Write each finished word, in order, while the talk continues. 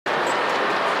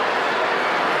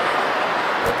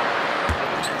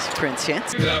Prince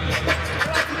chance.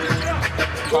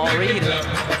 Paul Reed.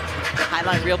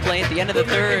 Highlight reel play at the end of the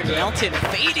third. Melton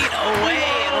fading away.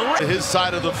 His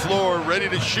side of the floor, ready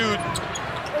to shoot.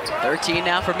 13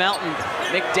 now for Melton.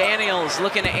 McDaniels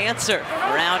looking to answer.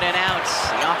 Round and out.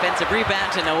 The offensive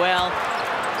rebound to Noel.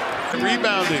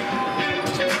 Rebounding.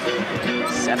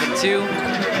 7-2.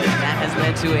 That has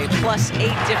led to a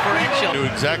 +8 differential. Knew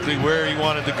exactly where he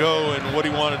wanted to go and what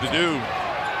he wanted to do.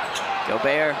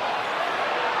 Gobert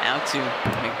out to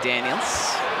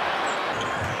McDaniels.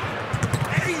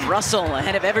 Russell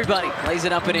ahead of everybody, lays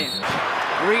it up and in.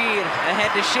 Reed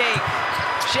ahead to Shake.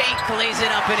 Shake lays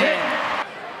it up and in.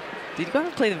 Did you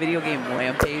ever play the video game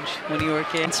Rampage when you were a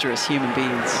kid? Monstrous human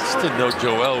beings. Just didn't know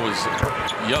Joel was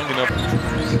young enough.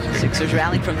 Sixers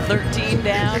rallying from 13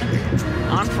 down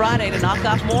on Friday to knock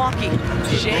off Milwaukee.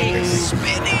 Shake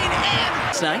spinning in.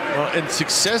 Tonight. And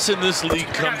success in this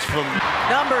league comes from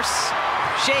numbers.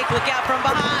 Shake, look out from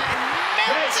behind.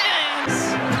 Melton!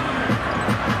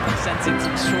 Sensing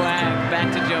some swag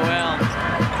back to Joel.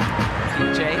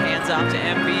 DJ hands off to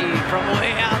Embiid from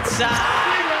way outside.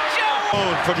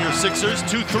 Joel! From your Sixers,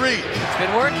 2-3. It's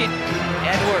been working.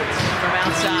 Edwards from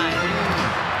outside.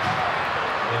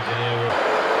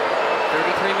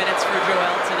 33 minutes for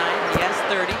Joel tonight. He has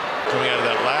 30. Coming out of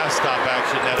that last stop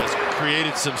action that has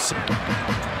created some...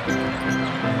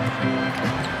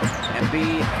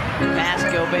 Embiid past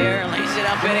Gobert, lays it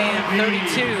up and in.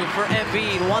 32 for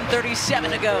Embiid, 1:37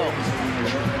 to go.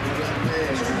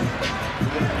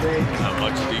 Not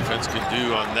much defense can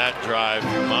do on that drive.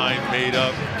 Mind made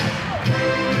up.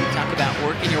 Talk about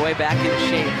working your way back into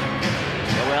shape.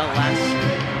 Joel, the last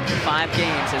 5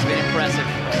 games has been impressive.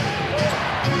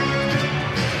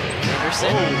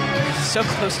 Anderson, so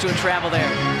close to a travel there.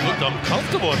 Looked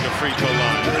uncomfortable at the free throw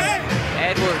line.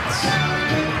 Edwards,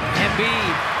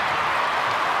 Embiid.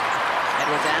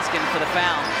 Edwards asking for the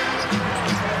foul.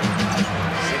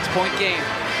 6-point game.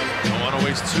 Don't want to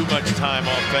waste too much time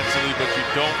offensively, but you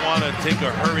don't want to take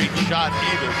a hurried shot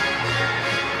either.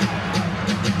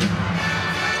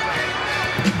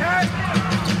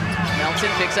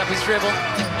 Melton picks up his dribble.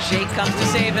 Shake comes to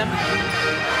save him.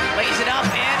 Lays it up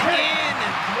and in.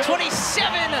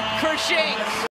 27 for Shake.